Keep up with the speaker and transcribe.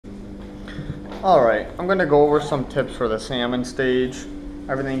Alright, I'm going to go over some tips for the salmon stage.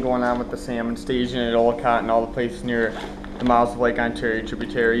 Everything going on with the salmon staging at Olcott and all the places near the mouths of Lake Ontario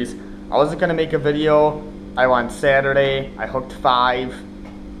tributaries. I wasn't going to make a video. On Saturday, I hooked 5,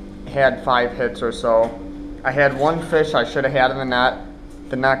 had 5 hits or so. I had one fish I should have had in the net.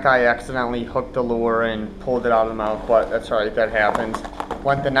 The net guy accidentally hooked the lure and pulled it out of the mouth, but that's alright, that happens.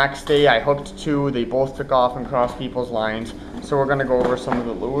 Went the next day, I hooked 2. They both took off and crossed people's lines. So we're going to go over some of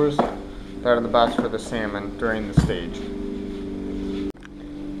the lures that are the best for the salmon during the stage.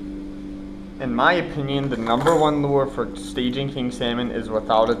 In my opinion, the #1 lure for staging king salmon is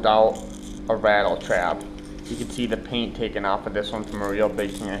without a doubt a rattle trap. You can see the paint taken off of this one from a real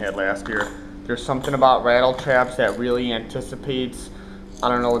big king I had last year. There's something about rattle traps that really anticipates, I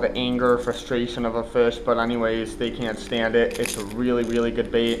don't know, the anger or frustration of a fish, but anyways, they can't stand it. It's a really, really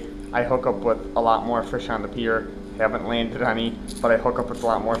good bait. I hook up with a lot more fish on the pier. Haven't landed any, but I hook up with a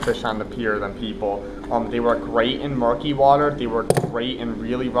lot more fish on the pier than people. They work great in murky water. They work great in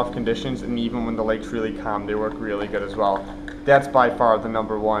really rough conditions, and even when the lake's really calm, they work really good as well. That's by far the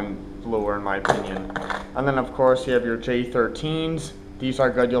 #1 lure in my opinion. And then of course you have your J13s. These are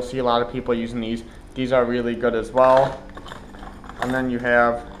good. You'll see a lot of people using these. These are really good as well. And then you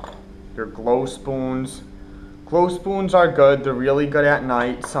have your glow spoons. Glow spoons are good. They're really good at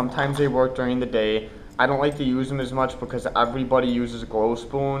night. Sometimes they work during the day. I don't like to use them as much because everybody uses glow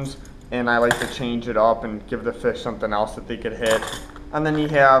spoons, and I like to change it up and give the fish something else that they could hit. And then you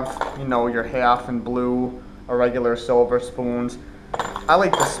have, you know, your half and blue or regular silver spoons. I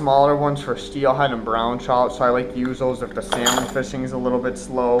like the smaller ones for steelhead and brown trout, so I like to use those if the salmon fishing is a little bit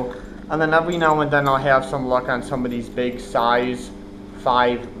slow. And then every now and then I'll have some luck on some of these big size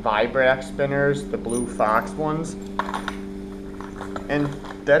 5 Vibrax spinners, the blue fox ones. And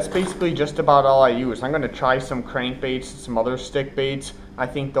that's basically just about all I use. I'm going to try some crankbaits, some other stick baits. I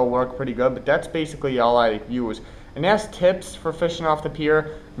think they'll work pretty good, but that's basically all I use. And as tips for fishing off the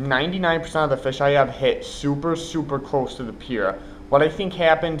pier, 99% of the fish I have hit super, super close to the pier. What I think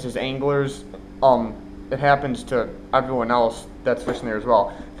happens is anglers, it happens to everyone else that's fishing there as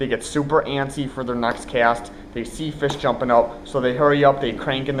well. They get super antsy for their next cast. They see fish jumping up, so they hurry up, they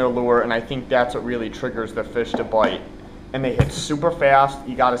crank in their lure, and I think that's what really triggers the fish to bite. And they hit super fast.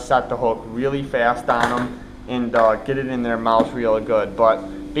 You got to set the hook really fast on them and get it in their mouth real good. But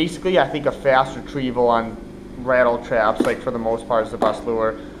basically, I think a fast retrieval on rattle traps, like for the most part, is the best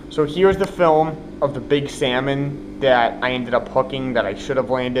lure. So here's the film of the big salmon that I ended up hooking that I should have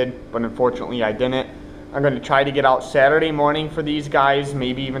landed, but unfortunately I didn't. I'm going to try to get out Saturday morning for these guys,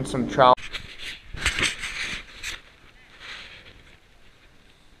 maybe even some trout.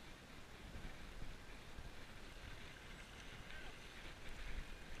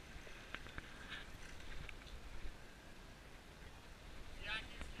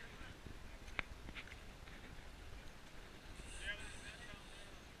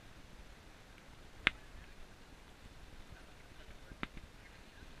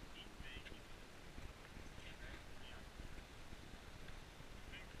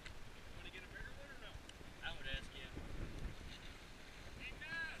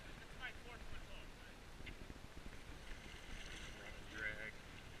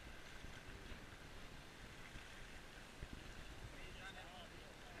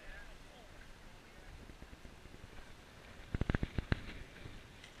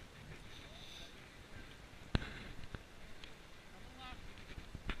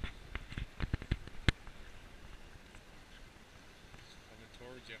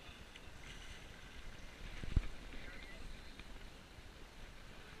 Towards you.